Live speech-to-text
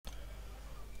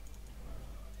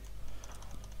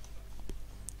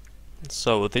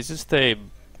So this is the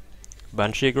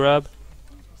Banshee grab.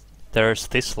 There's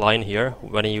this line here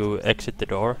when you exit the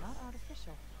door.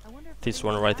 This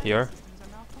one right here.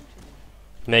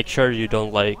 Make sure you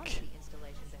don't like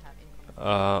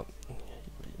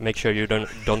make sure you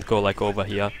don't go like over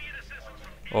here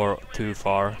or too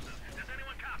far.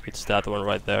 It's that one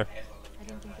right there.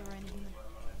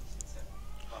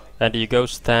 And you go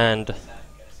stand.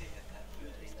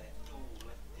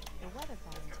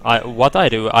 What I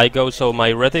do, I go so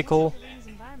my reticle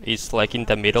is like in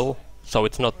the middle, so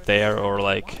it's not there or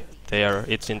like there,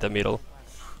 it's in the middle.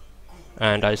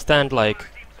 And I stand like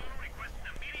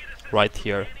right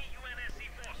here.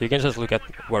 You can just look at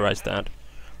where I stand.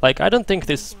 Like, I don't think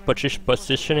this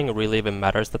positioning really even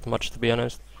matters that much, to be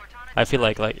honest. I feel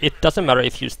like it doesn't matter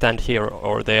if you stand here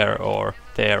or there or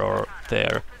there or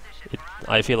there.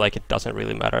 I feel like it doesn't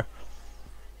really matter.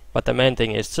 But the main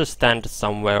thing is just stand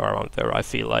somewhere around there, I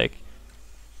feel like.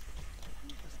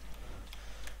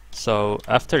 So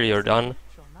after you're done,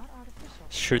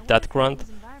 shoot that grunt.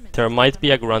 There might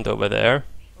be a grunt over there,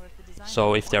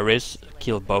 so if there is,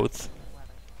 kill both.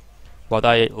 What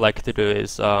I like to do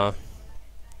is,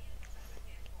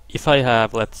 if I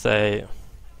have, let's say,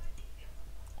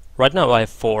 right now I have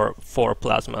four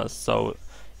plasmas, so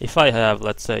if I have,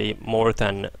 let's say, more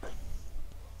than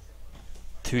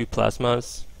 2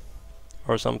 plasmas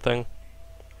or something,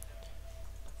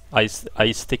 I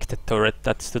stick the turret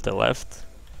that's to the left,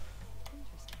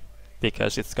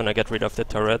 because it's gonna get rid of the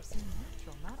turret,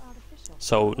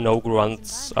 so no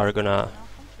grunts are gonna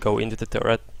go into the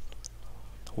turret,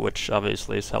 which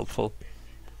obviously is helpful.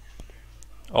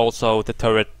 Also, the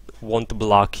turret won't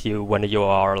block you when you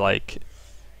are like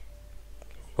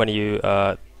when you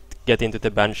get into the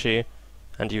Banshee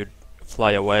and you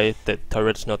fly away. The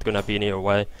turret's not gonna be in your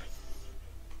way.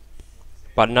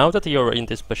 But now that you're in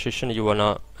this position, you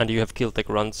wanna, and you have killed the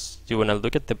grunts, you wanna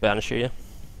look at the Banshee,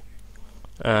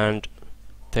 and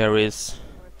there is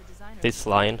this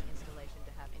line,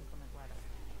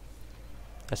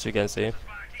 as you can see.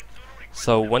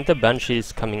 So when the Banshee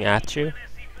is coming at you,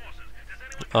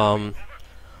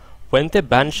 when the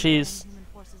Banshee's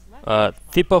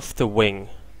tip of the wing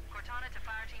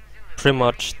pretty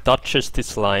much touches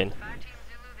this line,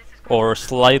 or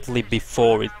slightly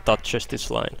before it touches this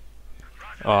line,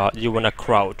 you wanna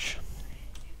crouch.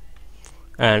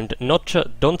 And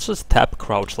don't just tap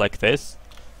crouch like this.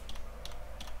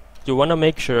 You wanna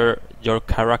make sure your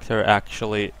character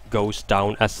actually goes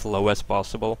down as low as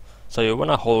possible. So you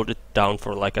wanna hold it down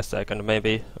for like a second,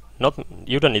 maybe.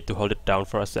 You don't need to hold it down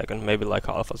for a second, maybe like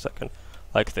half a second,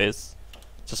 like this.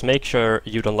 Just make sure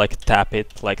you don't like tap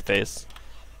it like this.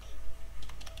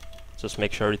 Just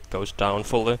make sure it goes down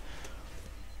fully.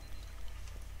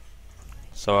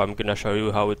 So I'm gonna show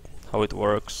you how it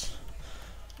works.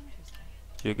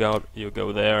 You go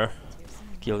there,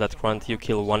 kill that grunt, you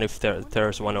kill one if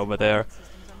there's one over there,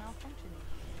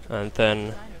 and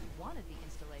then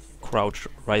crouch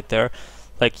right there.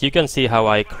 Like, you can see how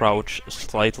I crouch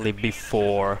slightly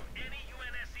before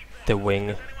the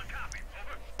wing.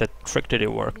 That trick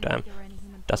didn't work, damn.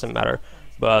 Doesn't matter.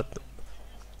 But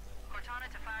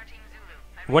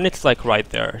when it's like right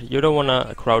there, you don't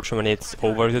wanna crouch when it's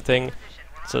over the thing.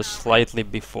 Just slightly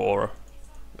before,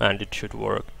 and it should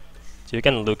work. So you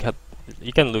can look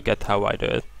at how I do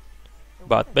it.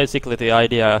 But basically the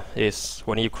idea is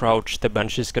when you crouch, the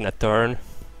Banshee's gonna turn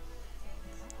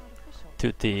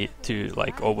to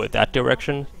like over that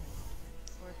direction,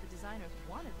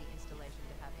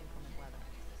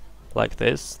 like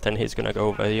this. Then he's gonna go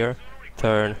over here,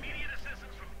 turn.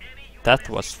 That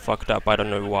was fucked up, I don't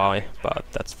know why, but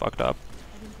that's fucked up.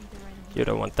 You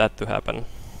don't want that to happen.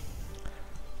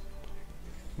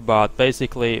 But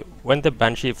basically, when the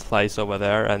Banshee flies over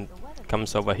there and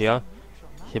comes over here,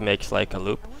 he makes like a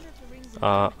loop.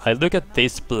 I look at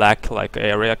this black like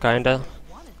area kinda,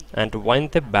 and when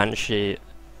the Banshee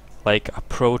like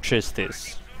approaches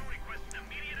this,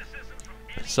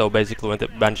 so basically when the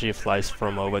Banshee flies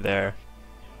from over there,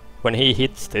 when he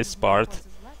hits this part,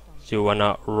 you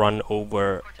wanna run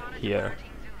over here.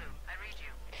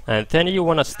 And then you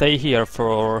wanna stay here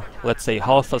for, let's say,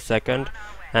 half a second,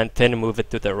 and then move it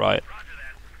to the right.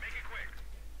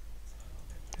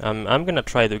 I'm gonna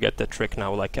try to get the trick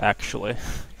now, like actually,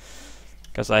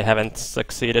 because I haven't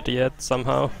succeeded yet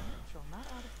somehow.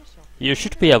 You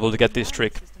should be able to get this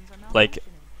trick like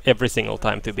every single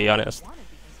time, to be honest,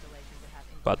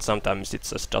 but sometimes it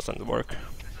just doesn't work.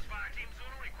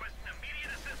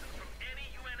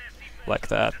 Like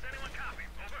that.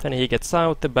 Then he gets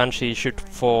out, the Banshee should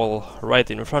fall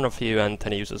right in front of you, and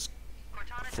then you just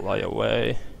fly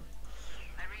away.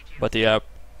 But yeah,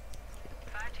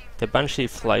 the Banshee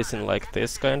flies in like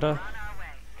this kinda,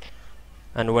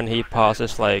 and when he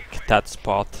passes like that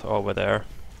spot over there,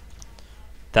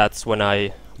 that's when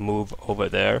I move over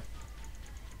there,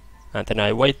 and then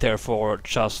I wait there for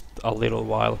just a little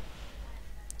while,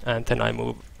 and then I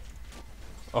move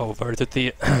over to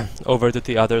the over to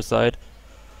the other side.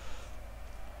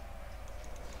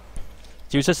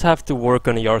 You just have to work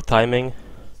on your timing.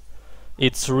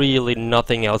 It's really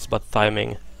nothing else but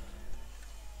timing.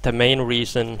 The main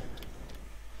reason...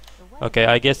 Okay,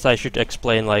 I guess I should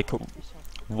explain like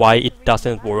why it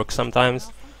doesn't work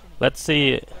sometimes. Let's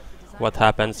see what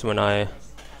happens when I,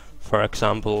 for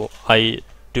example, I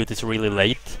do this really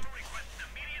late,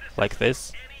 like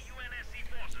this.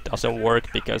 Doesn't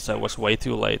work because I was way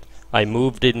too late. I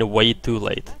moved in way too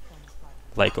late,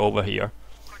 like over here.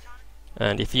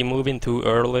 And if you move in too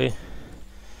early,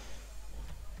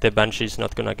 the Banshee's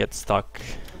not gonna get stuck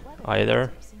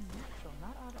either.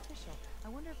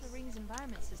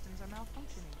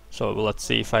 So let's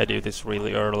see if I do this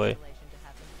really early.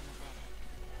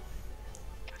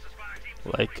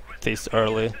 Like this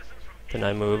early, then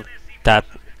I move.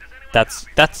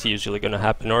 That's usually gonna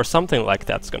happen, or something like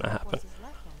that's gonna happen.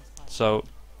 So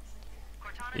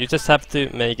you just have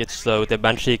to make it so the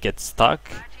Banshee gets stuck,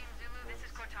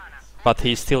 but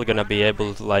he's still gonna be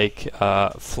able to like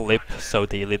flip so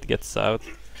the elite gets out.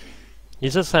 You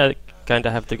just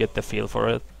kinda have to get the feel for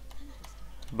it.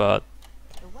 But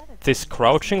this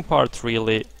crouching part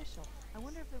really,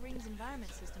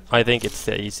 I think it's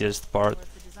the easiest part.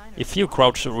 If you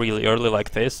crouch really early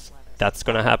like this, that's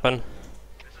gonna happen.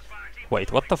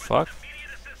 Wait, what the fuck?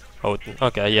 Oh,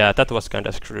 okay, yeah, that was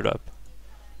kinda screwed up.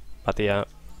 But yeah.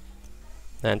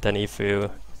 And then if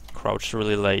you crouch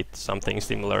really late, something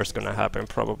similar is gonna happen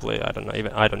probably. I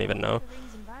don't even know.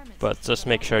 But just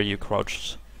make sure you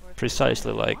crouch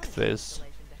precisely like this.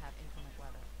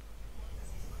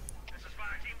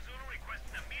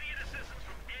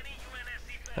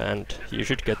 And you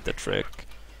should get the trick.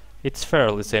 It's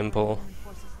fairly simple.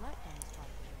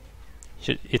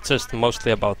 It's just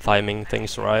mostly about timing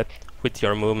things right with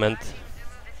your movement,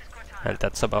 and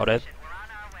that's about it.